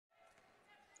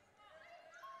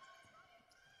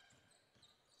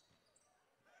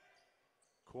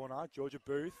corner. Georgia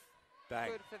Booth.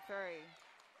 Bang. Good for 3.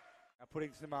 Now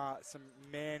putting some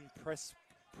man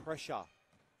pressure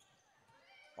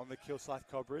on the Kilsyth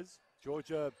Cobras.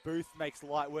 Georgia Booth makes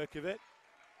light work of it.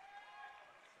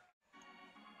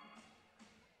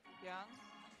 Young.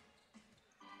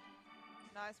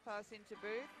 Nice pass into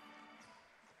Booth.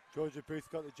 Georgia Booth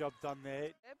got the job done there.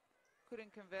 Yep.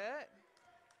 Couldn't convert.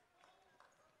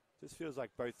 Just feels like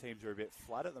both teams are a bit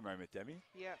flat at the moment, Demi.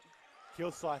 Yep.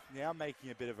 Kilsyth now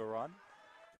making a bit of a run.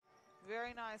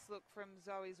 Very nice look from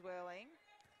Zoe Zwirling.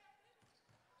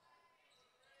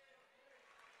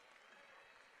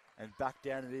 And back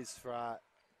down it is for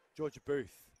Georgia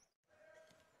Booth.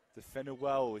 Defended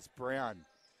well is Brown.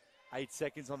 8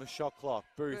 seconds on the shot clock.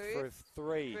 Booth for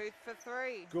 3. Booth for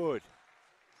 3. Good.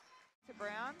 To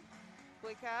Brown.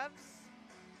 Blue Cavs.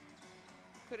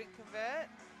 Couldn't convert.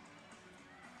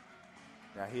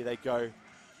 Now here they go.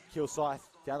 Kilsyth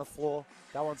down the floor.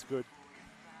 That one's good.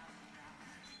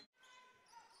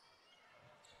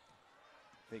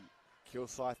 I think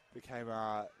Kilsyth became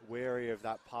wary of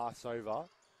that pass over.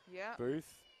 Yeah.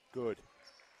 Booth, good.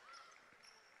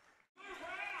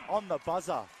 On the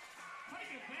buzzer.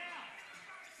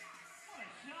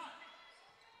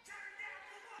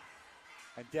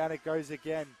 And down it goes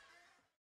again.